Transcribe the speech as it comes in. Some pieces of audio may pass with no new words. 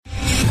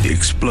The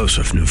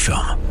explosive new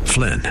film,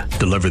 Flynn,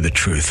 deliver the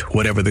truth,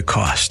 whatever the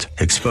cost,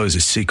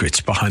 exposes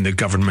secrets behind the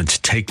government's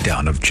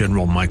takedown of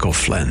General Michael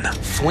Flynn.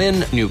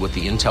 Flynn knew what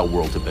the intel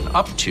world had been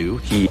up to.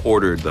 He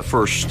ordered the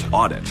first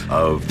audit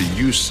of the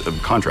use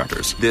of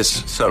contractors.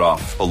 This set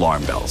off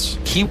alarm bells.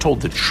 He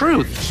told the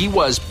truth. He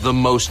was the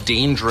most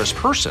dangerous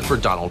person for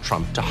Donald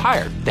Trump to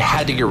hire. They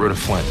had to get rid of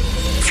Flynn.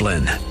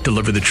 Flynn,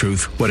 deliver the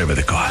truth, whatever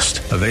the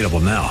cost. Available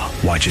now.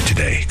 Watch it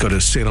today. Go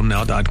to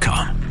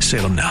salemnow.com.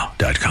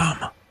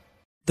 salemnow.com.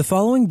 The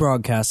following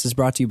broadcast is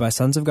brought to you by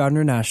Sons of God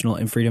International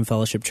and Freedom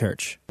Fellowship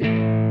Church. Hello,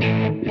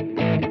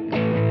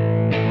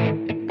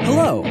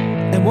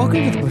 and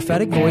welcome to the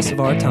prophetic voice of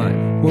our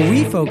time, where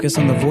we focus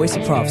on the voice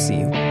of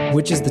prophecy,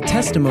 which is the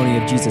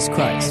testimony of Jesus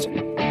Christ.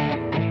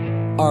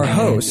 Our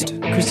host,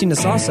 Christina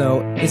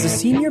Sasso, is a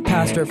senior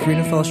pastor at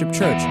Freedom Fellowship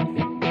Church.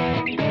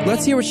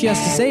 Let's hear what she has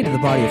to say to the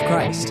body of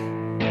Christ.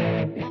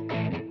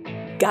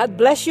 God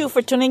bless you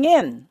for tuning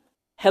in.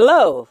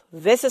 Hello,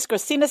 this is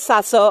Christina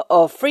Sasso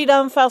of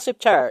Freedom Fellowship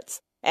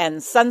Church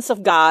and Sons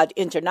of God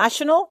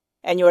International,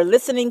 and you're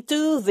listening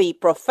to the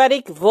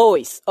prophetic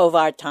voice of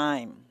our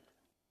time.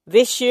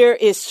 This year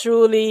is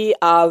truly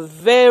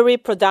very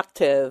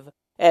productive,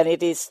 and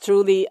it is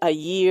truly a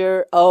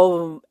year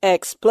of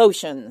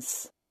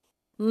explosions.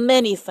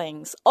 Many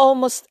things,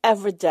 almost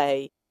every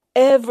day,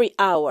 every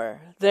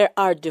hour, there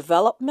are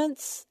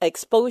developments,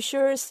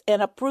 exposures,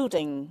 and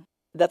uprooting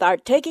that are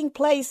taking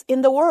place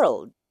in the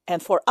world.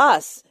 And for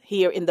us,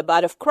 here in the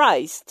body of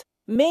Christ,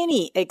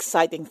 many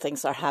exciting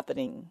things are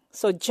happening.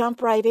 So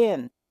jump right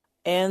in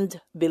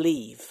and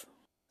believe.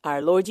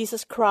 Our Lord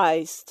Jesus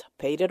Christ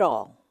paid it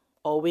all.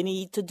 All we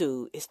need to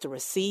do is to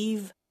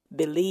receive,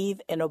 believe,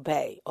 and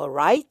obey. All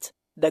right?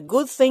 The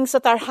good things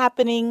that are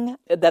happening,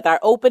 that are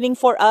opening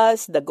for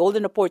us, the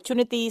golden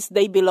opportunities,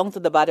 they belong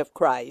to the body of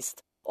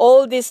Christ.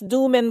 All this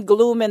doom and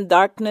gloom and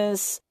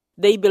darkness,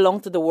 they belong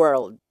to the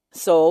world.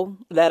 So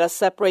let us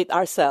separate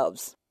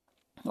ourselves.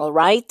 All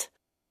right?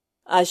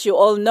 As you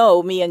all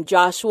know, me and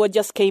Joshua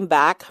just came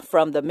back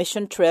from the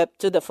mission trip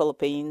to the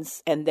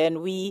Philippines, and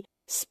then we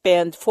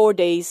spent 4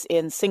 days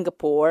in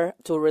Singapore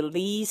to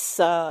release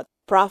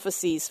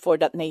prophecies for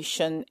that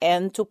nation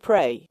and to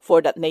pray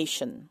for that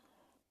nation.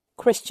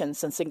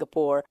 Christians in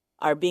Singapore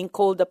are being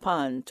called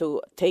upon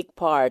to take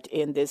part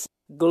in this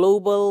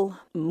global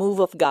move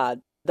of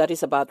God that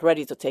is about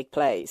ready to take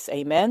place.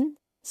 Amen?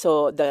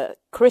 So the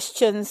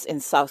Christians in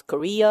South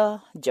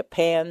Korea,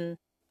 Japan,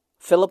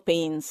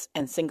 Philippines,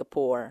 and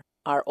Singapore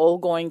are all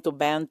going to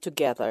band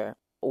together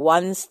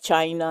once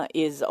China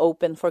is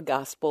open for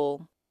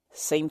gospel.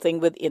 Same thing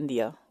with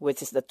India,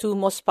 which is the two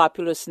most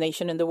populous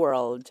nation in the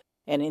world,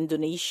 and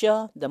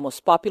Indonesia, the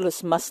most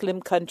populous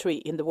Muslim country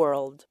in the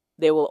world.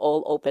 They will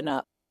all open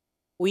up.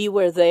 We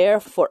were there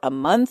for a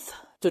month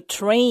to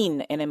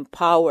train and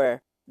empower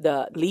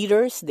the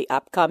leaders, the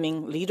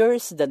upcoming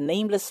leaders, the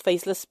nameless,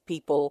 faceless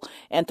people,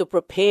 and to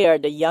prepare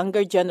the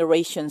younger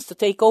generations to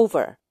take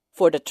over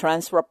for the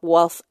transfer of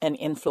wealth and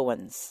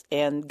influence.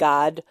 And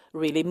God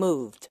really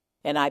moved.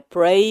 And I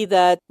pray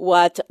that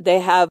what they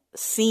have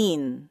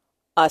seen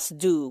us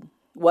do,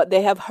 what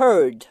they have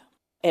heard,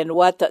 and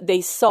what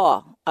they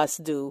saw us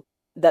do,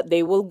 that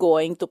they will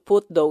going to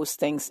put those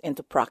things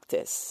into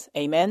practice.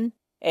 Amen?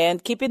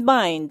 And keep in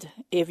mind,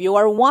 if you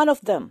are one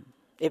of them,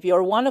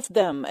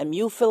 and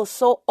you feel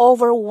so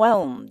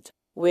overwhelmed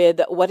with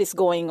what is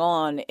going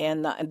on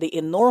and the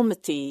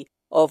enormity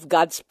of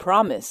God's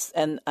promise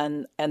and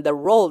the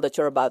role that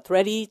you're about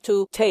ready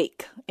to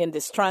take in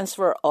this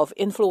transfer of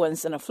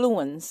influence and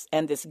affluence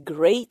and this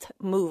great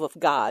move of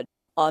God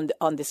on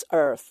this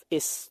earth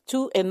is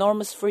too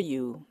enormous for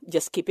you,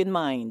 just keep in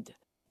mind,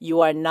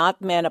 you are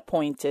not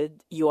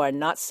man-appointed, you are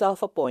not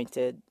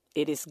self-appointed.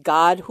 It is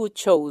God who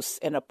chose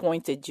and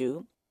appointed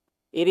you.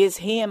 It is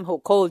Him who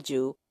called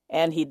you,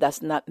 and He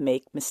does not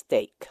make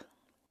mistake.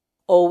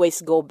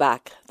 Always go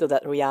back to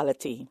that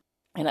reality.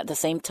 And at the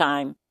same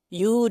time,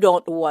 you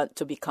don't want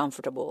to be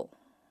comfortable.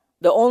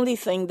 The only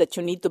thing that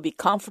you need to be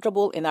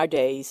comfortable in our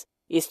days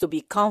is to be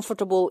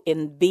comfortable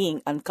in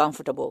being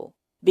uncomfortable.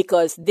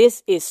 Because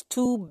this is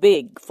too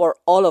big for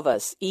all of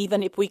us.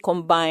 Even if we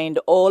combined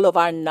all of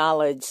our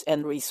knowledge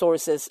and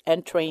resources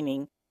and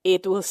training,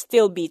 it will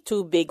still be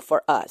too big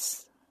for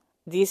us.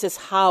 This is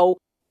how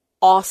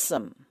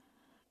awesome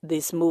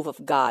this move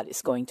of God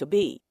is going to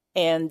be.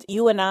 And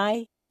you and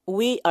I,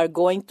 we are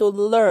going to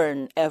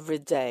learn every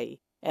day.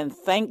 And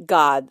thank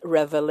God,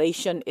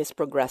 revelation is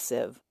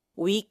progressive.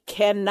 We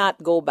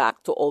cannot go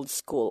back to old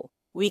school.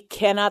 We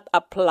cannot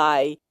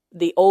apply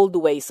the old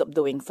ways of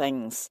doing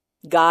things.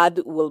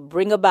 God will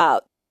bring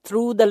about,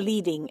 through the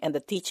leading and the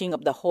teaching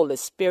of the Holy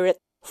Spirit,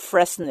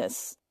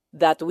 freshness,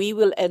 that we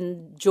will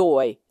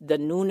enjoy the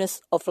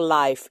newness of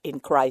life in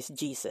Christ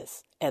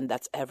Jesus. And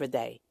that's every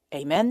day.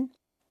 Amen?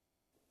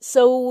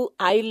 So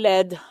I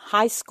led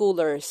high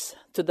schoolers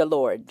to the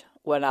Lord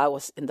when I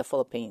was in the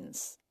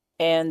Philippines.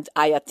 And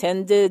I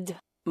attended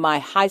my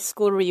high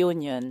school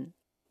reunion,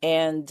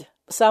 and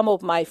some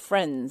of my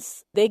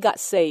friends, they got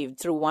saved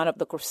through one of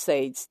the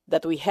crusades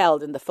that we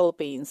held in the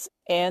Philippines.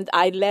 And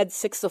I led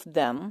 6 of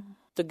them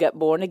to get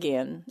born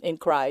again in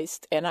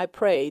Christ, and I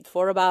prayed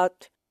for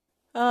about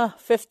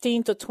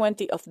 15 to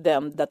 20 of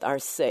them that are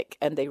sick,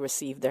 and they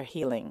received their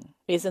healing.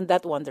 Isn't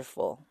that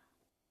wonderful?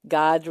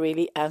 God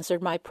really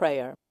answered my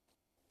prayer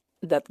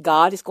that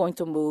God is going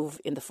to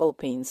move in the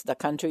Philippines, the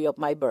country of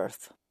my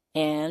birth,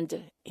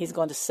 and He's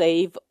going to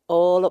save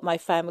all of my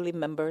family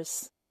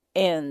members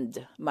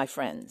and my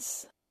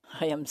friends.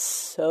 I am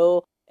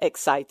so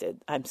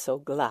excited. I'm so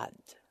glad.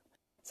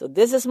 So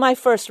this is my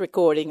first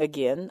recording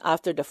again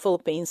after the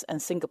Philippines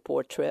and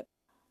Singapore trip.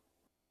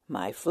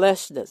 My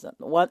flesh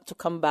doesn't want to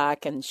come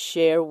back and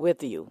share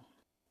with you.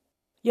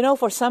 You know,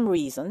 for some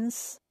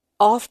reasons,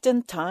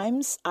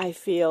 oftentimes I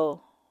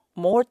feel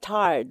more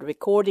tired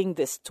recording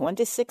this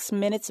 26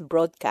 minutes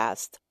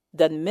broadcast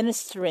than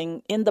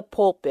ministering in the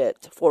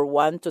pulpit for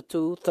 1 to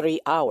 2, 3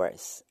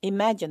 hours.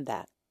 Imagine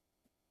that.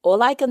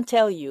 All I can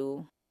tell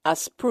you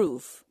as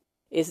proof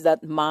is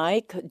that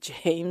Mike,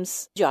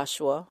 James,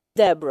 Joshua,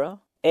 Deborah,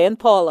 and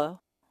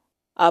Paula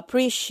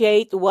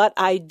appreciate what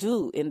I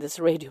do in this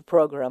radio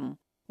program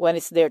when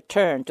it's their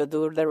turn to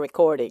do the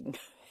recording.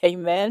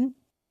 Amen?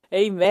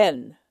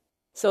 Amen.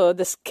 So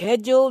the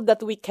schedule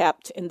that we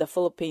kept in the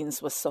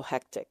Philippines was so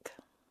hectic.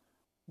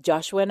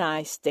 Joshua and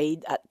I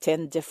stayed at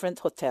 10 different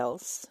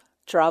hotels,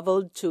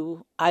 traveled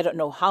to I don't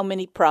know how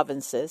many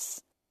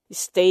provinces,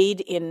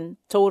 stayed in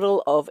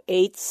total of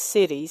 8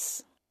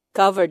 cities,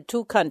 covered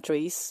 2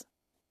 countries,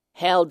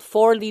 held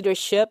 4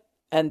 leadership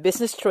and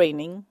business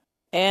training,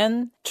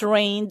 and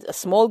trained a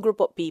small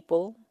group of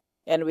people,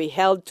 and we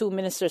held 2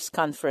 ministers'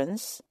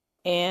 conference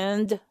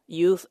and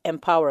youth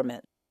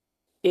empowerment.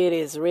 It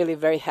is really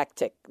very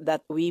hectic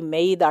that we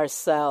made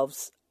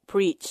ourselves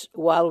preach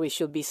while we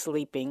should be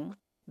sleeping,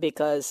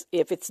 because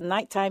if it's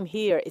nighttime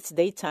here, it's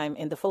daytime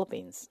in the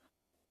Philippines.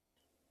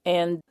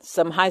 And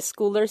some high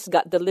schoolers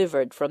got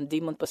delivered from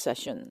demon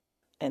possession,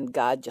 and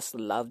God just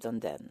loved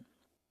on them.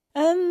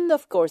 And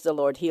of course, the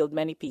Lord healed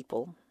many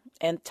people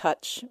and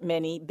touched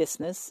many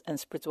business and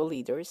spiritual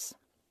leaders.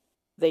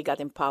 They got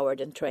empowered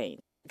and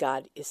trained.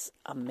 God is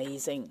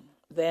amazing.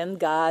 Then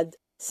God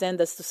sent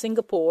us to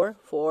Singapore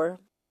for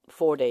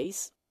 4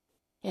 days.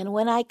 And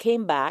when I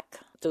came back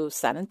to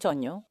San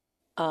Antonio,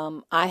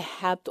 I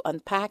had to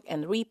unpack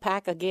and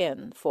repack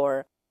again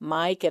for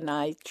Mike and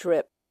I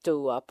trip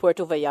to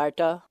Puerto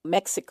Vallarta,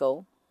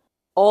 Mexico.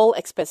 All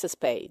expenses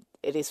paid.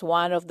 It is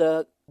one of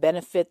the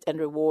benefit and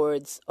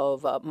rewards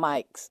of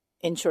Mike's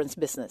insurance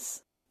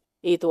business.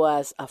 It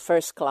was a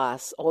first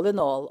class, all in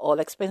all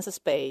expenses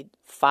paid,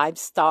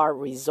 5-star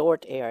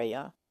resort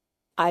area.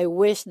 I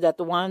wish that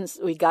once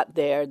we got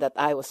there that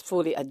I was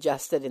fully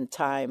adjusted in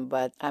time,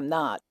 but I'm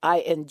not. I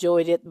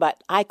enjoyed it,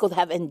 but I could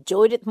have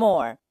enjoyed it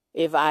more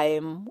if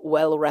I'm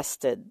well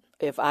rested,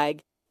 if I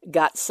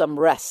got some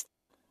rest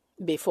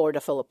before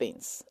the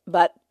Philippines.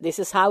 But this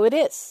is how it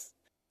is.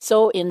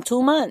 So in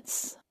 2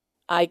 months,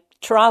 I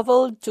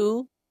traveled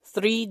to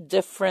 3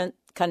 different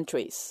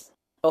countries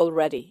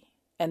already.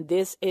 And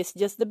this is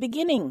just the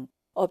beginning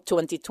of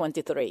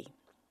 2023.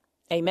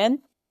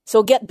 Amen?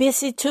 So get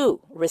busy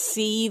too.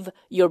 Receive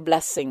your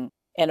blessing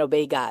and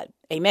obey God.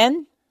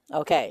 Amen?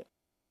 Okay.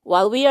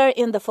 While we are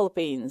in the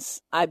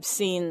Philippines, I've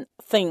seen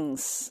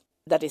things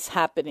that is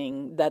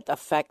happening that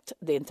affect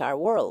the entire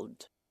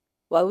world.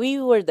 While we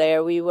were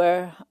there,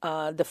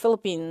 the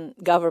Philippine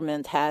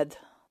government had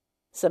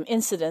some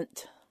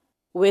incident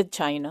with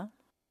China.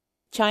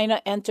 China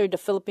entered the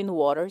Philippine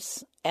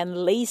waters and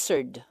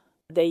lasered.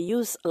 They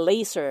used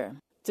laser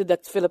to the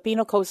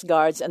Filipino Coast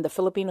Guards and the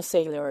Filipino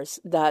sailors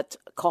that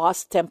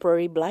caused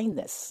temporary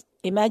blindness.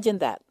 Imagine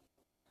that.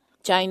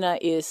 China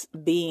is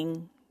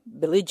being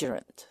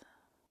belligerent.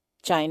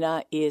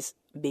 China is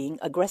being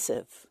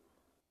aggressive.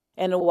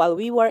 And while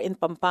we were in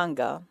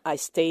Pampanga, I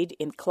stayed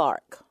in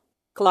Clark.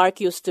 Clark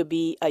used to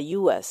be a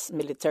U.S.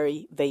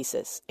 military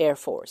basis, Air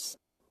Force.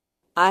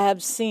 I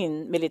have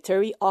seen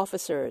military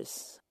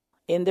officers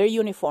in their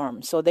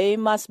uniform, so they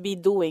must be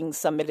doing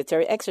some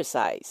military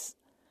exercise.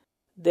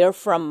 They're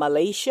from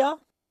Malaysia,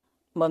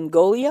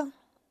 Mongolia,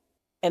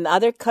 and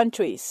other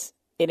countries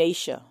in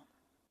Asia.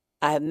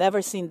 I have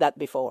never seen that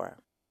before.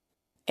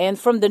 And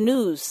from the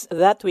news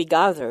that we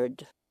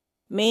gathered,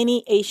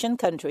 many Asian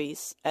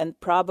countries and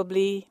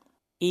probably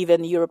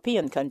even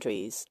European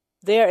countries,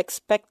 they're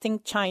expecting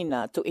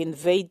China to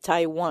invade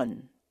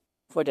Taiwan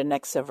for the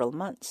next several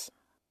months.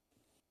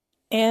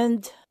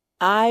 And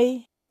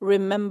I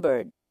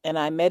remembered and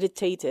I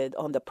meditated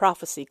on the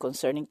prophecy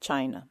concerning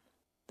China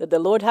that the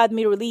Lord had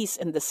me release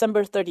in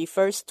December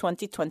 31st,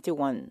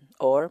 2021,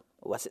 or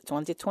was it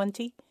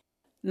 2020?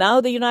 Now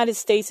the United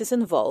States is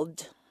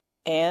involved,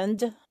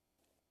 and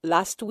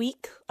last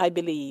week, I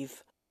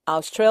believe,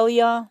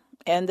 Australia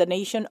and the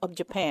nation of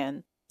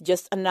Japan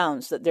just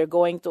announced that they're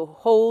going to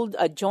hold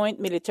a joint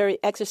military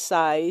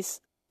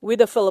exercise with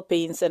the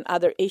Philippines and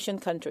other Asian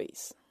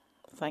countries.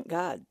 Thank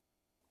God.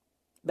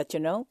 But you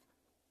know,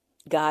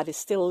 God is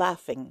still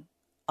laughing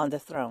on the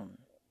throne.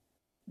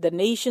 The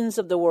nations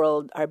of the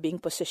world are being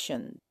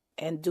positioned,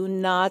 and do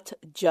not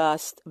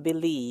just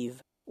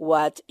believe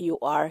what you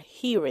are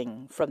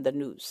hearing from the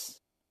news.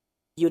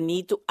 You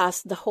need to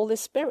ask the Holy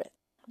Spirit.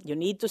 You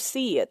need to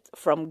see it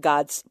from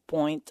God's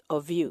point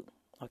of view,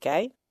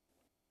 okay?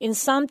 In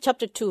Psalm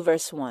chapter 2,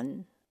 verse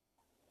 1,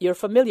 you're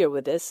familiar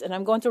with this, and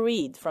I'm going to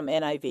read from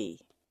NIV.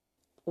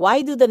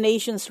 Why do the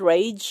nations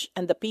rage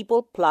and the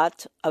people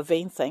plot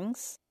vain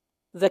things?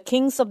 The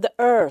kings of the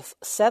earth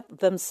set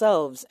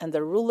themselves, and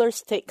the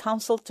rulers take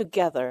counsel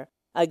together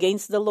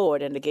against the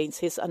Lord and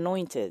against his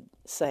anointed,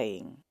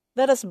 saying,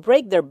 Let us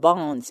break their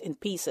bonds in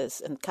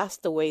pieces and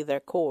cast away their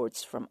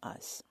cords from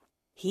us.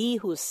 He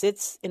who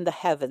sits in the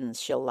heavens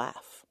shall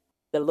laugh.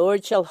 The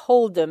Lord shall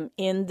hold them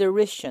in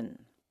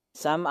derision.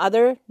 Some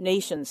other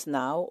nations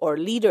now, or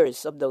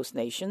leaders of those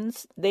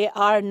nations, they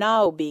are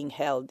now being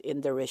held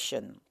in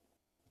derision.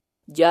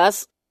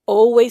 Just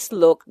always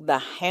look the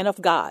hand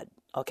of God,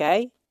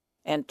 okay?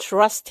 And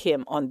trust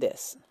him on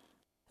this.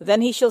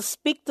 Then he shall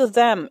speak to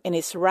them in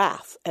his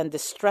wrath and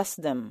distress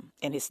them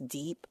in his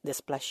deep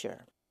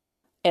displeasure.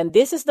 And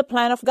this is the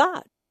plan of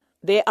God.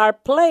 They are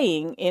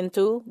playing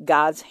into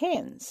God's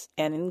hands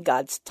and in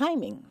God's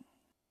timing.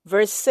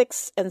 Verse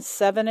 6 and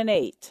 7 and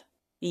 8.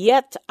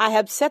 Yet I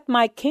have set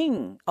my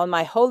king on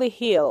my holy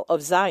hill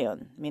of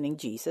Zion, meaning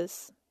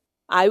Jesus.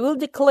 I will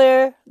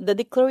declare the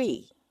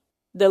decree.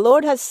 The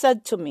Lord has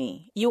said to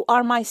me, You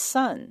are my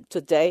son.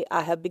 Today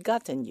I have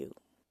begotten you.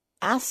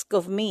 Ask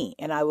of me,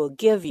 and I will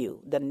give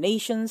you the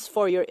nations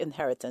for your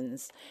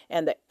inheritance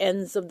and the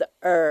ends of the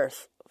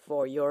earth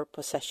for your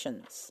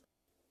possessions.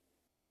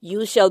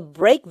 You shall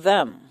break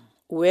them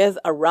with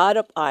a rod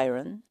of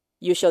iron.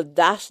 You shall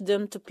dash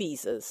them to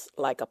pieces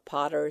like a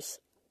potter's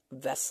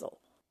vessel.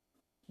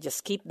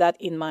 Just keep that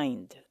in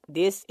mind.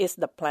 This is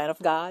the plan of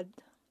God.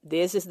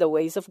 This is the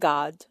ways of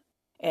God.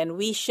 And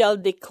we shall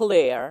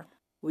declare,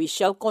 we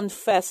shall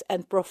confess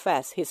and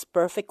profess his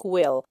perfect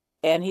will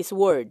and his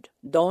word.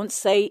 Don't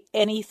say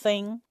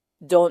anything.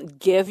 Don't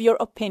give your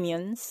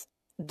opinions.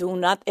 Do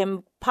not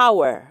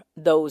empower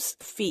those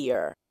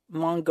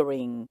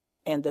fear-mongering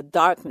and the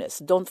darkness.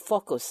 Don't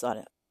focus on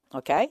it.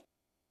 Okay?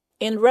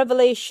 In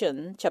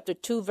Revelation chapter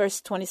 2,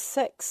 verse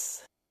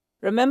 26,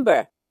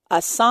 remember,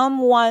 Psalm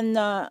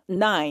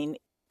 1:9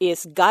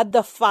 is God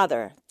the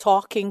Father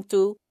talking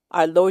to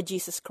our Lord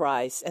Jesus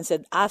Christ and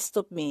said, Ask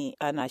of me,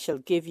 and I shall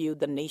give you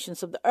the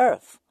nations of the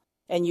earth.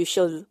 And you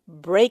shall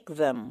break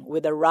them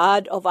with a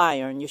rod of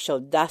iron. You shall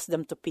dash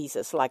them to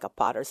pieces like a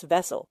potter's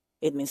vessel.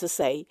 It means to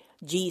say,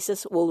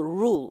 Jesus will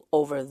rule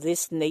over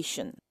this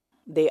nation.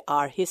 They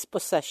are his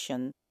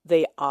possession.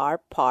 They are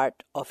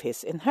part of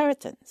his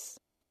inheritance.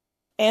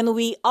 And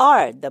we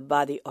are the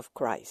body of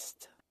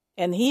Christ.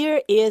 And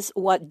here is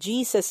what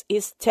Jesus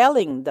is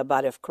telling the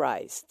body of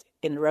Christ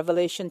in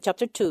Revelation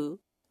chapter 2,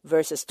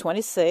 verses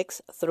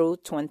 26 through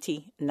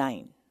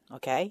 29.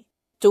 Okay?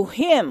 To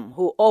him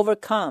who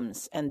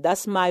overcomes and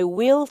does my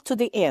will to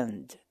the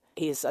end,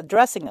 he is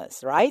addressing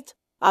us, right?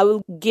 I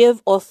will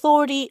give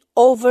authority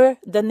over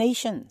the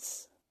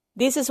nations.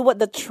 This is what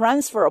the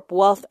transfer of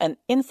wealth and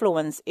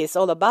influence is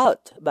all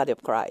about, body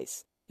of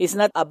Christ. It's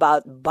not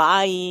about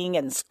buying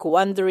and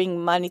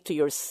squandering money to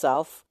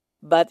yourself,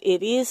 but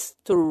it is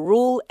to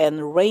rule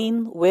and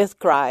reign with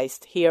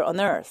Christ here on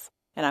earth.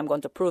 And I'm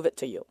going to prove it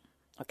to you.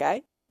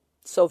 Okay?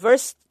 So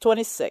verse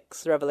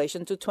 26,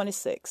 Revelation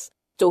 2:26.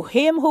 To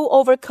him who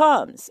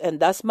overcomes and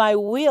does my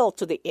will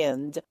to the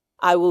end,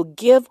 I will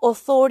give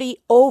authority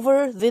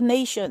over the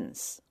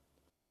nations.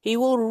 He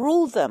will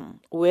rule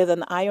them with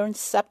an iron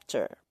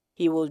scepter.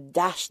 He will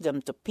dash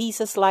them to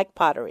pieces like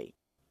pottery.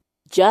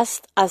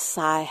 Just as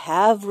I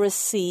have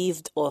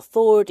received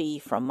authority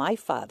from my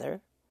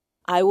Father,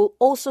 I will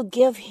also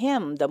give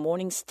him the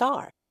morning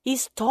star.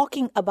 He's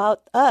talking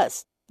about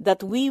us,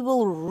 that we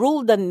will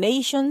rule the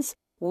nations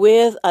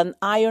with an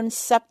iron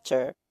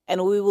scepter,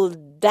 and we will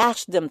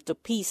dash them to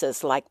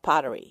pieces like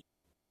pottery,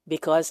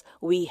 because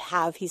we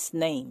have his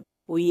name.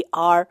 We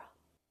are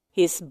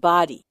his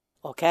body,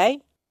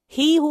 okay?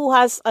 He who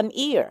has an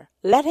ear,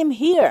 let him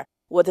hear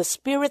what the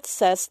Spirit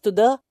says to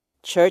the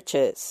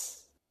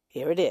churches.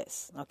 Here it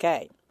is,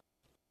 okay?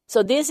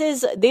 So this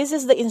is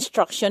the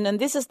instruction, and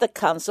this is the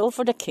counsel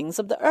for the kings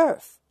of the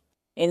earth.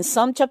 In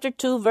Psalm chapter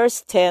 2,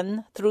 verse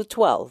 10 through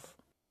 12.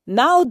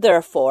 Now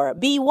therefore,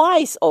 be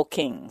wise, O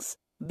kings,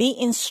 be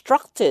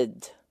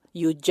instructed,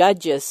 you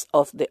judges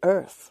of the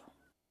earth.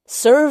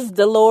 Serve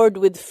the Lord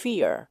with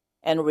fear,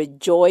 and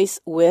rejoice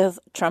with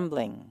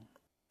trembling.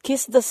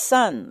 Kiss the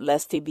Son,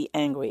 lest he be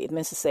angry. It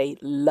means to say,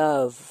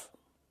 love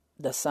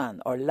the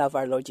Son, or love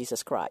our Lord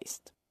Jesus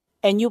Christ.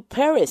 And you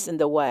perish in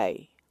the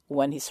way,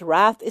 when his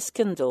wrath is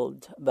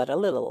kindled but a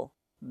little.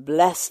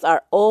 Blessed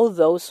are all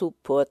those who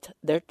put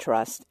their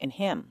trust in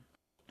him.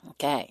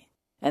 Okay.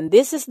 And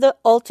this is the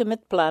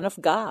ultimate plan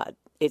of God.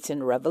 It's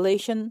in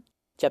Revelation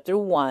chapter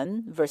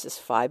 1, verses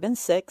 5 and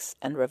 6,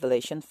 and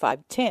Revelation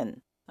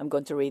 5:10. I'm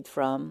going to read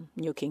from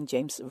New King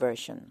James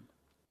Version.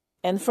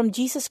 And from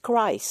Jesus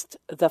Christ,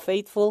 the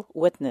faithful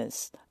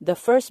witness, the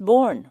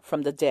firstborn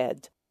from the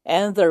dead,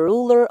 and the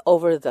ruler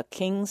over the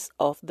kings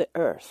of the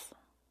earth.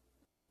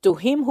 To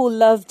him who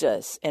loved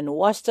us and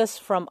washed us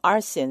from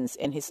our sins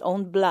in his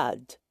own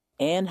blood,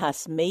 and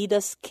has made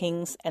us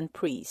kings and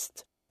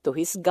priests, to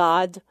his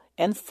God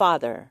and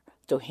Father,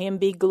 To him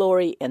be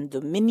glory and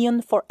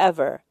dominion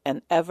forever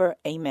and ever.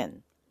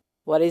 Amen.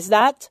 What is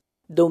that?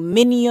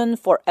 Dominion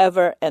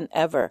forever and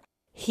ever.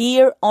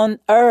 Here on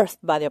earth,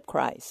 body of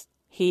Christ.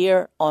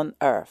 Here on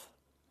earth.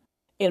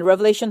 In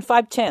Revelation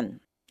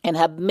 5:10, and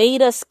have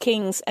made us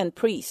kings and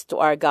priests to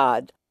our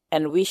God,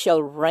 and we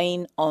shall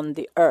reign on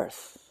the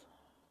earth.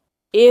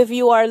 If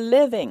you are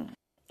living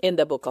in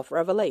the book of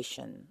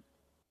Revelation,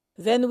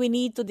 then we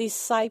need to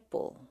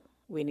disciple.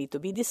 We need to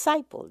be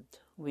discipled.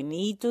 We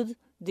need to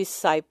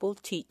disciple,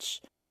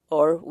 teach,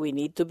 or we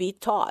need to be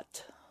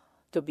taught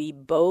to be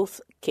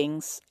both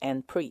kings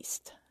and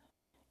priests.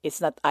 It's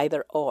not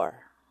either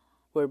or.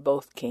 We're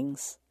both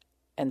kings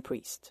and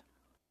priests.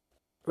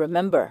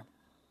 Remember,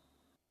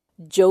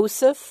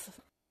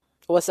 Joseph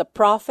was a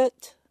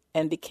prophet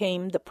and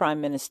became the prime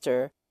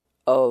minister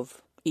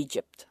of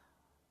Egypt.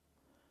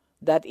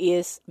 That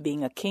is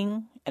being a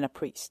king and a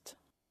priest.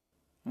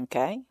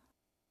 Okay?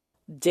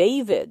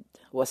 David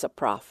was a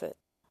prophet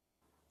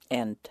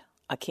and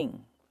a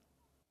king.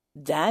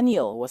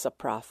 Daniel was a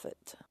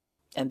prophet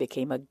and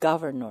became a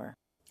governor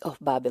of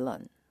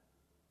Babylon.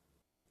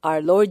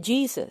 Our Lord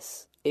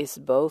Jesus is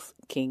both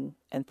king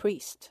and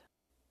priest.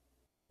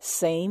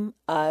 Same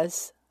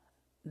as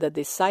the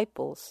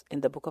disciples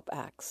in the book of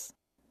Acts.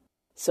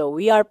 So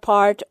we are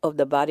part of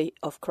the body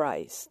of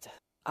Christ.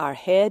 Our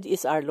head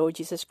is our Lord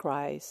Jesus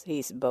Christ. He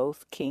is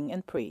both king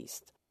and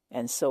priest,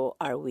 and so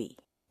are we.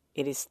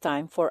 It is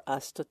time for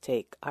us to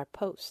take our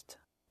post.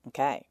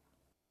 Okay.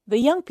 The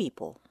young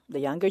people, the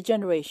younger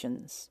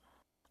generations,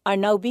 are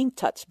now being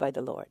touched by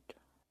the Lord.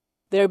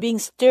 They're being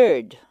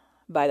stirred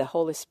by the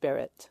Holy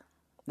Spirit.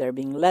 They're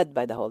being led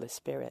by the Holy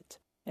Spirit.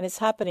 And it's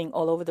happening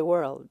all over the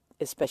world,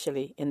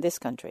 especially in this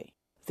country,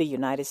 the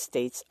United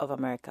States of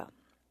America.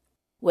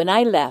 When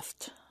I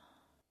left,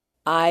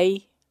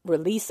 I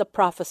released a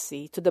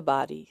prophecy to the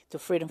body, to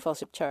Freedom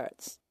Fellowship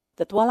Church,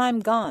 that while I'm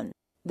gone,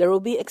 there will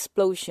be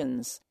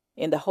explosions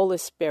in the Holy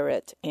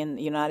Spirit in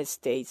the United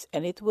States,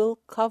 and it will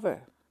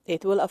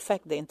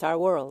affect the entire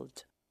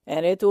world,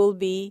 and it will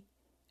be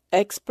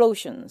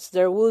explosions.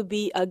 There will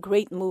be a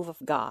great move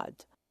of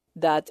God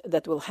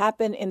that will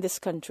happen in this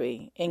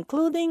country,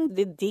 including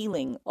the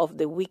dealing of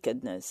the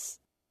wickedness.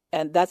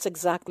 And that's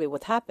exactly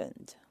what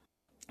happened.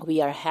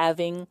 We are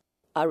having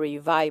a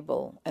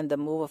revival and the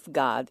move of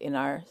God in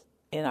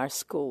our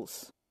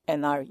schools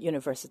and our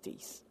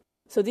universities.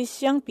 So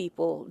these young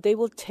people, they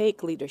will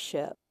take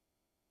leadership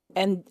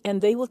and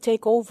they will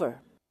take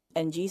over.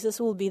 And Jesus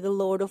will be the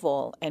Lord of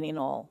all and in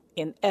all,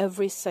 in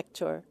every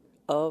sector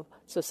of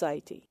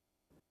society.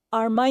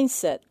 Our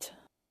mindset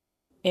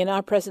in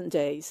our present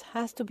days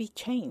has to be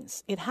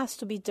changed. It has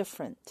to be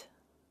different.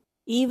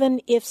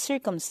 Even if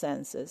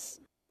circumstances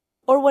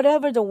or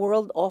whatever the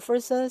world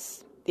offers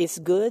us is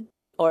good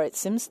or it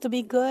seems to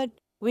be good,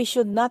 we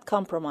should not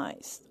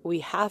compromise. We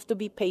have to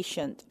be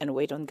patient and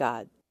wait on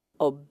God.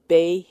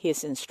 Obey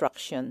His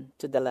instruction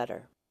to the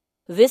letter.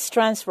 This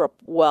transfer of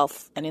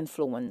wealth and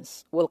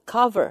influence will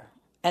cover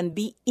and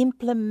be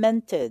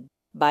implemented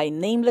by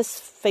nameless,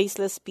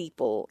 faceless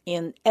people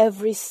in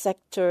every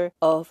sector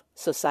of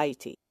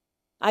society.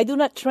 I do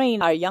not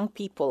train our young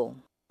people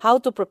how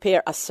to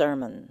prepare a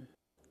sermon.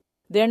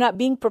 They're not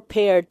being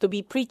prepared to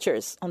be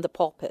preachers on the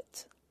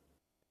pulpit.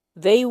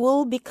 They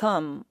will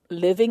become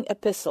living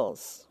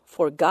epistles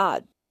for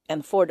God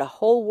and for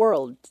the whole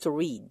world to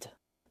read.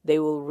 They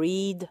will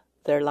read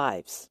their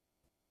lives.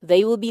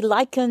 They will be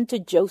likened to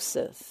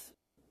Joseph,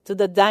 to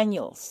the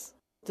Daniels,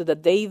 to the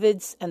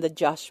Davids and the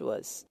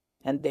Joshuas,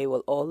 and they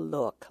will all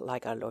look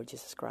like our Lord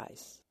Jesus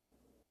Christ.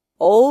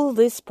 All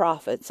these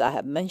prophets I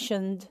have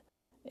mentioned,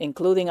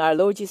 including our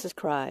Lord Jesus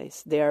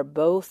Christ, they are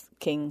both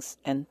kings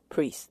and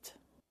priests.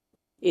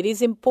 It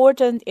is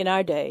important in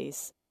our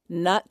days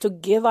not to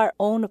give our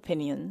own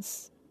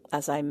opinions,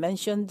 as I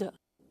mentioned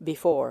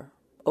before,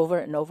 over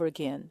and over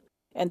again,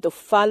 and to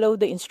follow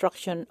the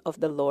instruction of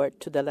the Lord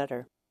to the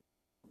letter.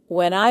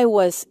 When I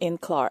was in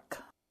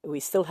Clark, we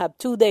still have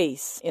 2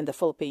 days in the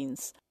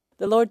Philippines.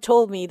 The Lord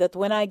told me that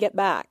when I get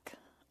back,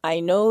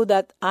 I know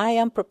that I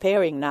am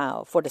preparing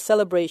now for the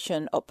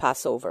celebration of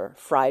Passover,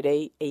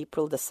 Friday,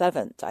 April the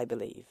 7th, I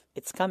believe.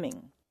 It's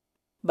coming.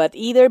 But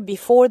either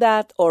before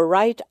that or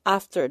right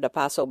after the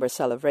Passover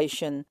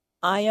celebration,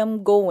 I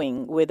am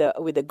going with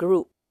a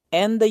group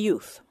and the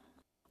youth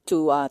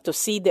to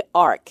see the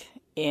Ark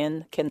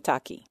in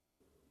Kentucky.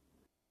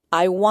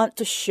 I want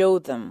to show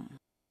them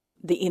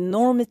the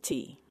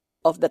enormity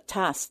of the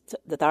tasks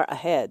that are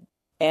ahead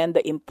and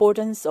the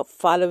importance of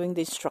following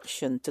the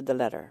instruction to the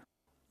letter.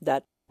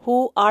 That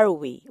who are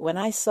we? When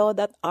I saw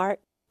that ark,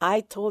 I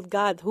told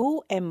God,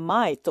 who am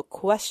I to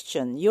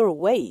question your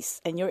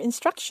ways and your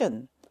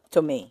instruction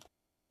to me?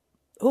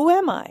 Who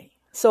am I?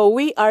 So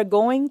we are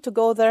going to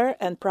go there,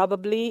 and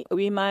probably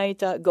we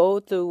might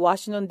go to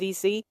Washington,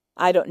 D.C.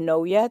 I don't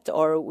know yet,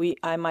 or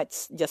I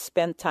might just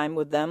spend time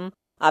with them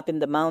up in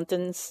the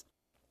mountains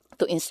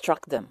to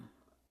instruct them.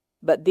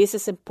 But this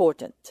is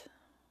important.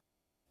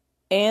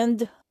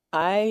 And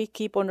I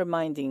keep on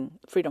reminding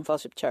Freedom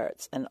Fellowship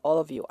Church and all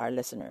of you, our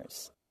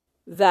listeners,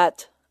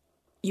 that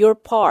your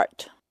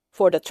part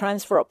for the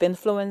transfer of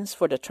influence,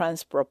 for the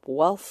transfer of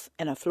wealth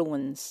and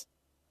affluence.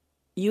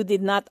 You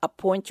did not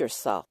appoint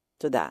yourself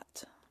to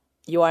that.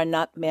 You are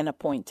not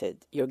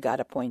man-appointed. You're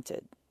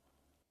God-appointed.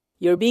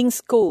 You're being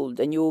schooled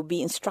and you will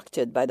be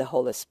instructed by the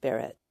Holy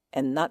Spirit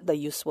and not the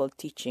usual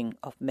teaching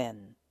of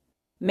men.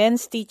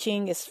 Men's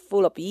teaching is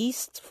full of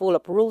yeast, full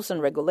of rules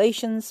and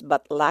regulations,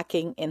 but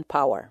lacking in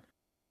power.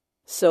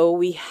 So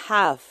we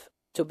have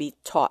to be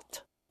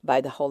taught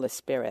by the Holy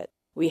Spirit.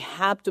 We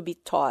have to be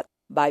taught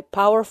by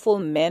powerful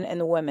men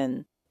and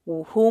women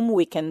whom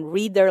we can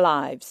read their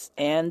lives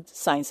and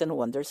signs and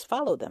wonders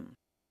follow them.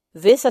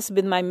 This has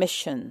been my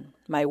mission,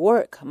 my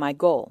work, my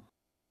goal.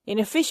 In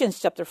Ephesians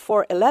chapter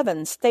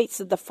 4:11 states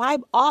that the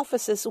 5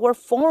 offices were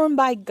formed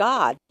by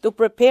God to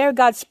prepare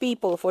God's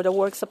people for the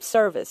works of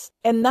service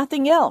and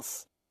nothing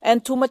else,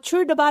 and to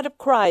mature the body of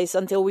Christ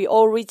until we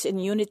all reach in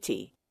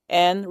unity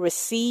and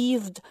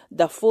received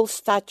the full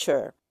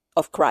stature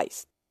of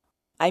Christ.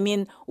 I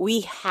mean,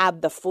 we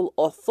have the full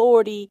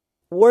authority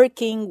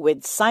working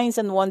with signs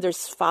and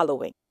wonders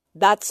following.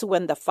 That's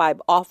when the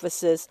 5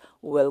 offices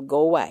will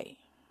go away.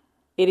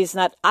 It is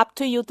not up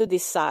to you to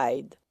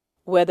decide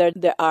whether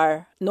there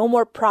are no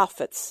more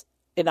prophets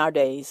in our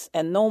days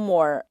and no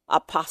more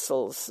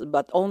apostles,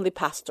 but only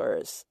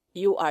pastors.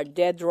 You are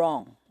dead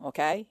wrong,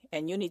 okay?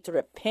 And you need to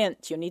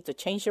repent. You need to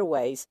change your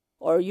ways,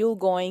 or you're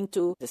going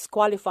to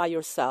disqualify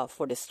yourself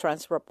for this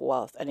transfer of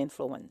wealth and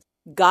influence.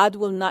 God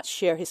will not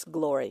share his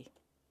glory,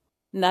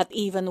 not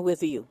even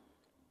with you,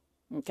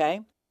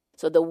 okay?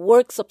 So the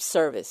works of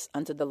service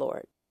unto the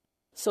Lord.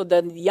 So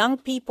the young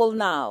people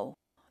now,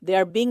 they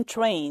are being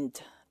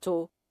trained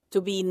to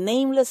be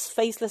nameless,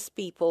 faceless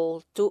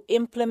people, to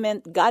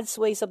implement God's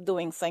ways of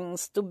doing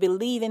things, to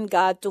believe in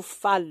God, to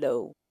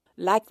follow.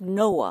 Like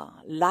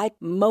Noah, like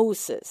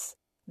Moses,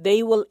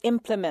 they will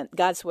implement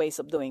God's ways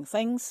of doing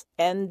things,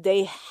 and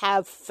they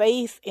have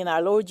faith in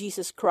our Lord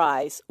Jesus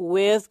Christ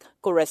with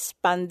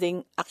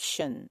corresponding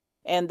action.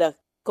 And the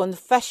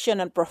confession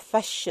and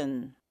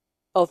profession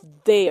of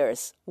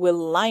theirs will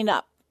line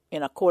up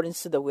in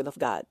accordance to the will of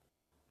God.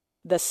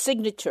 The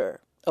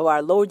signature of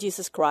our Lord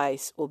Jesus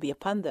Christ will be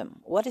upon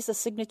them. What is the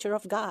signature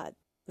of God?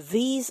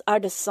 These are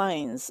the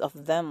signs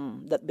of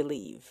them that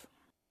believe.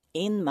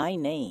 In my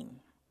name,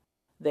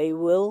 they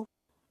will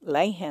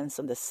lay hands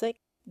on the sick.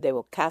 They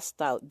will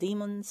cast out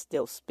demons.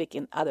 They'll speak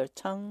in other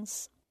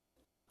tongues.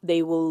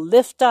 They will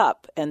lift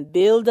up and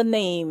build the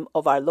name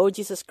of our Lord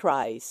Jesus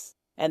Christ,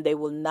 and they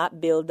will not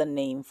build the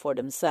name for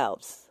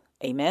themselves.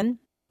 Amen?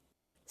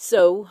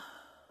 So,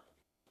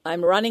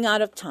 I'm running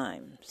out of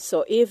time.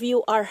 So if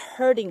you are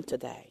hurting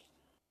today,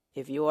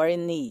 if you are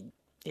in need,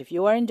 if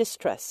you are in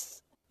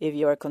distress, if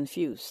you are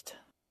confused,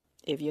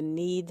 if you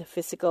need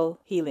physical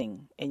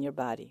healing in your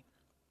body,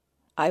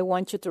 I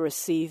want you to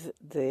receive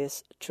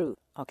this truth,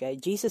 okay?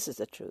 Jesus is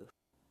the truth.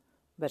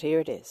 But here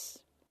it is.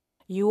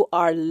 You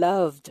are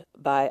loved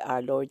by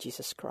our Lord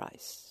Jesus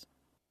Christ.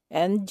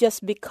 And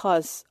just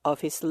because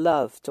of his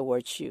love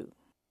towards you,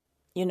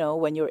 you know,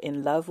 when you're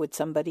in love with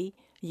somebody,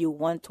 you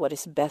want what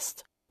is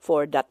best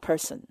for that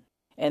person.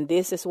 And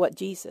this is what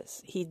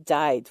Jesus, he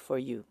died for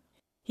you.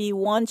 He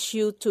wants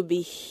you to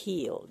be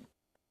healed.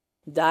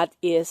 That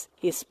is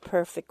his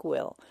perfect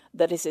will.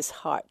 That is his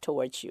heart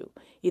towards you.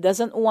 He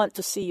doesn't want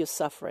to see you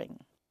suffering.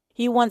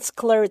 He wants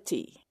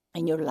clarity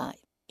in your life.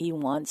 He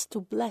wants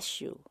to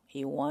bless you.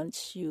 He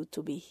wants you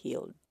to be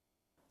healed.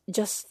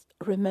 Just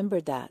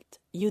remember that.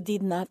 You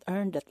did not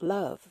earn that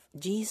love.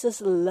 Jesus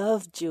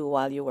loved you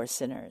while you were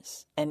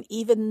sinners. And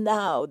even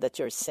now that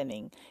you're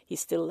sinning, he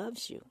still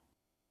loves you.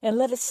 And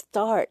let us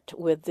start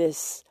with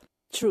this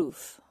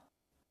truth.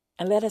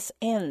 And let us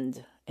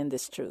end in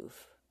this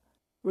truth.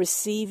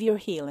 Receive your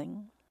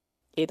healing.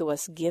 It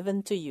was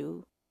given to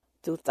you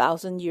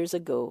 2,000 years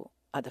ago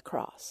at the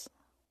cross.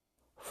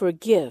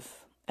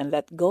 Forgive and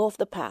let go of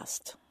the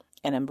past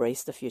and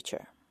embrace the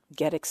future.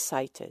 Get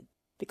excited,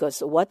 because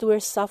what we're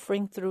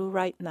suffering through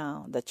right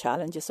now, the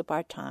challenges of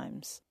our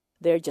times,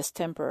 they're just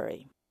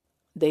temporary.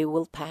 They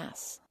will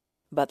pass.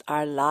 But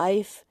our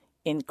life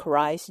in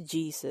Christ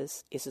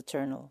Jesus is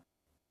eternal.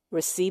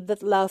 Receive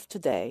that love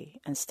today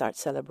and start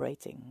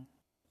celebrating.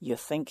 You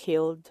think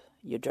healed,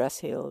 you dress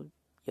healed,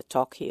 you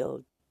talk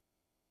healed.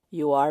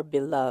 You are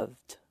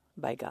beloved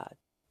by God.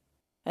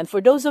 And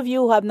for those of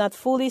you who have not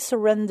fully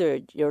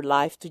surrendered your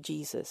life to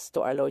Jesus,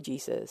 to our Lord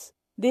Jesus,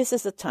 this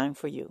is the time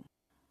for you.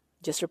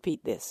 Just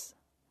repeat this.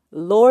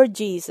 Lord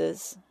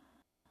Jesus,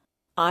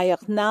 I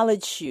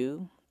acknowledge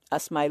you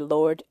as my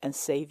Lord and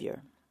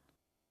Savior.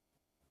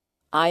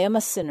 I am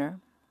a sinner.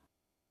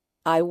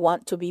 I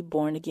want to be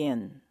born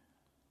again.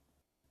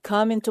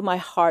 Come into my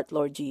heart,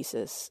 Lord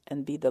Jesus,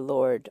 and be the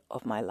Lord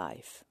of my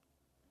life.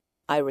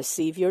 I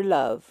receive your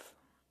love.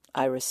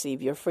 I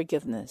receive your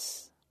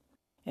forgiveness.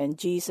 And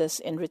Jesus,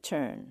 in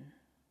return,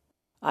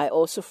 I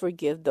also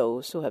forgive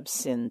those who have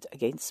sinned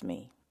against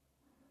me.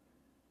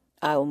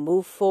 I'll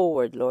move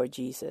forward, Lord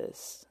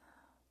Jesus,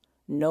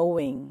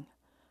 knowing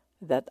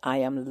that I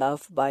am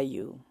loved by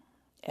you,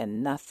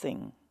 and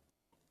nothing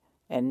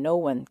and no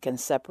one can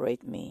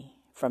separate me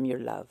from your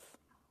love.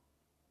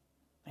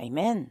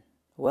 Amen.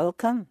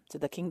 Welcome to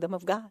the kingdom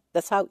of God.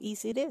 That's how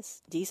easy it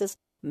is. Jesus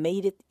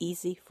made it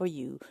easy for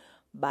you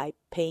by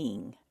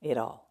paying it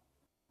all.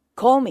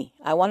 Call me.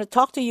 I want to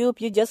talk to you if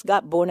you just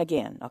got born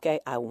again, okay?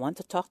 I want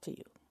to talk to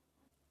you.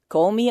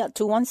 Call me at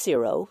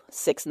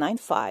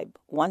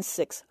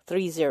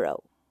 210-695-1630.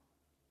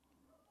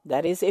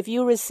 That is if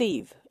you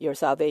receive your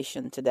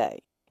salvation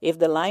today. If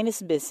the line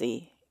is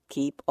busy,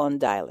 keep on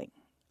dialing.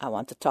 I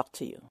want to talk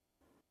to you.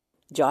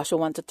 Joshua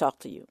wants to talk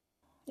to you.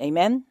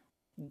 Amen?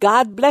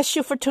 God bless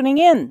you for tuning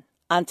in.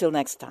 Until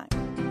next time.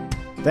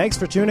 Thanks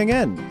for tuning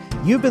in.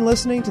 You've been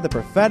listening to the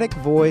prophetic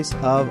voice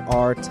of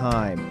our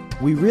time.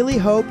 We really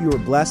hope you were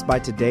blessed by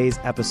today's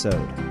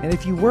episode. And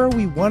if you were,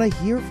 we want to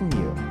hear from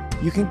you.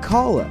 You can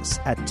call us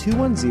at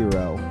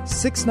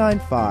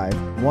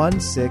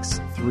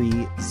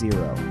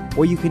 210-695-1630.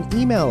 Or you can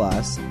email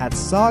us at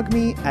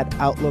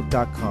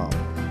sogmi@outlook.com.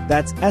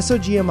 That's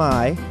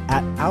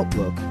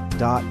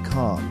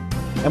SOGMI@outlook.com.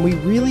 And we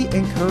really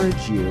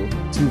encourage you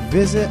to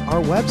visit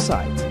our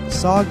website,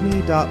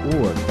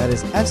 sogmi.org. That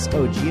is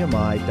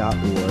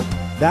SOGMI.org.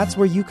 That's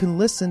where you can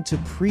listen to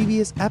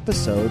previous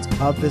episodes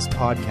of this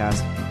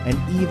podcast and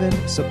even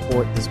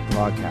support this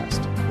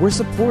broadcast. We're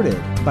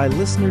supported by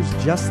listeners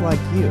just like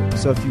you.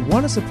 So if you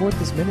want to support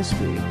this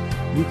ministry,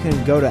 you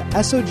can go to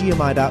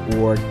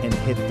SOGMI.org and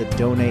hit the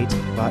donate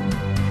button.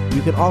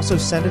 You can also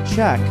send a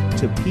check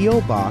to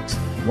P.O. Box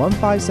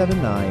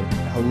 1579,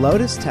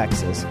 Helotes,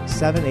 Texas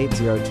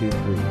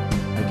 78023.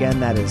 Again,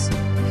 that is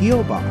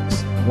P.O.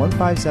 Box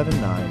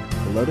 1579,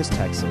 Helotes,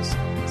 Texas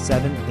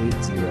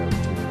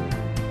 78023.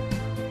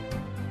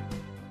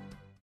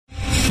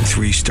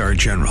 3-star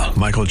General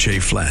Michael J.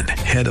 Flynn,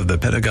 head of the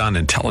Pentagon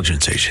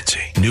Intelligence Agency,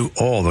 knew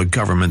all the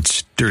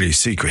government's dirty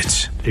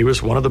secrets. He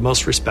was one of the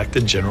most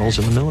respected generals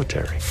in the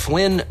military.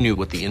 Flynn knew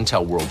what the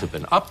intel world had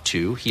been up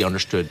to. He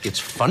understood its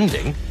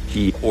funding.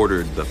 He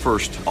ordered the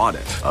first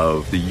audit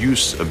of the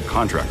use of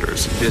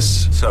contractors.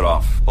 This set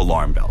off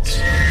alarm bells.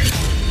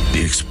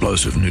 The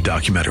explosive new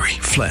documentary,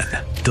 Flynn,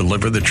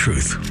 Deliver the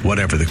Truth,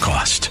 Whatever the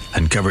Cost,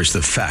 uncovers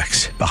the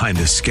facts behind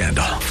this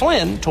scandal.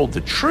 Flynn told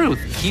the truth.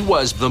 He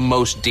was the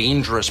most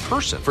dangerous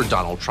person for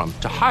Donald Trump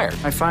to hire.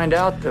 I find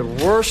out the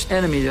worst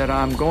enemy that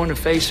I'm going to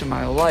face in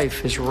my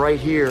life is right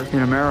here in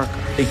America.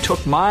 They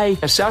took my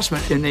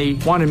assessment and they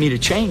wanted me to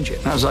change it.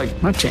 And I was like,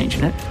 I'm not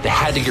changing it. They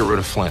had to get rid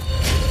of Flynn.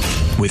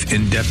 With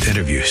in-depth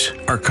interviews,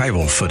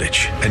 archival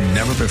footage, and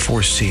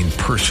never-before-seen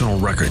personal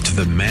records of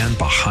the man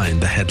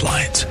behind the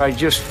headlines. I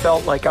just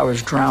felt like I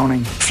was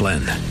drowning.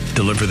 Flynn,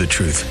 Deliver the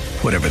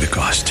Truth, Whatever the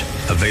Cost.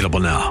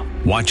 Available now.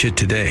 Watch it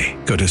today.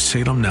 Go to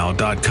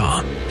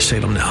salemnow.com.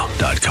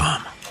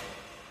 salemnow.com.